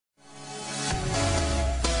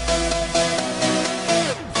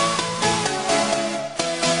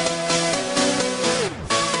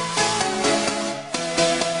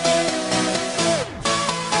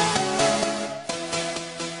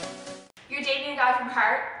guy from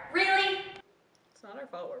Hart. Really? It's not our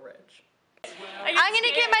fault we're rich. I'm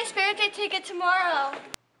gonna get my spirit day ticket tomorrow.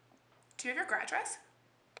 Do you have your grad dress?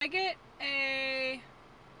 I get a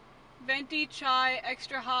venti chai,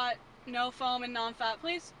 extra hot, no foam, and non-fat,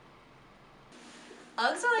 please.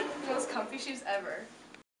 Uggs are like the most comfy shoes ever.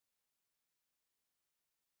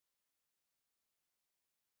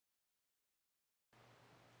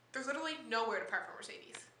 There's literally nowhere to park from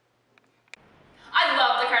Mercedes. I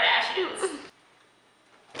love the Kardashians.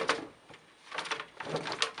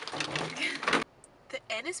 The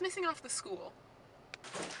N is missing off the school.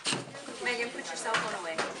 Megan, put your cell phone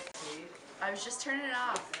away. I was just turning it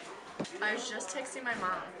off. I was just texting my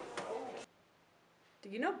mom. Do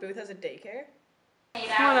you know Booth has a daycare?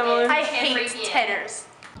 I hate tenors.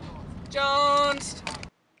 Jones!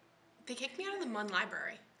 They kicked me out of the Munn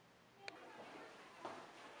library.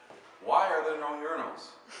 Why are there no urinals?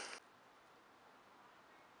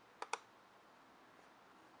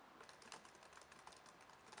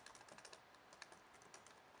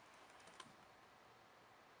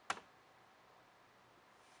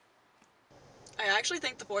 I actually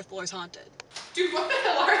think the 4th floor is haunted. Dude, what the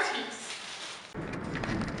hell are these?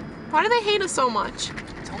 Why do they hate us so much?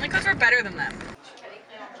 It's only because we're better than them.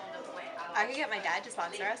 I could get my dad to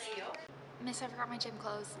sponsor us. Miss, I forgot my gym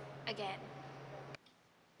clothes again.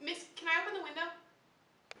 Miss, can I open the window?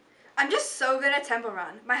 I'm just so good at Temple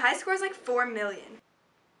Run. My high score is like 4 million.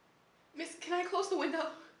 Miss, can I close the window?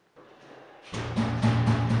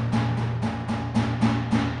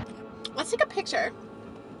 Let's take a picture.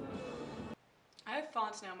 I have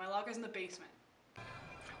fonts now. My locker's in the basement.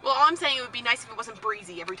 Well, all I'm saying, it would be nice if it wasn't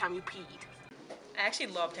breezy every time you peed. I actually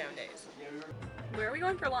love town days. Where are we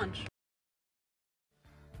going for lunch?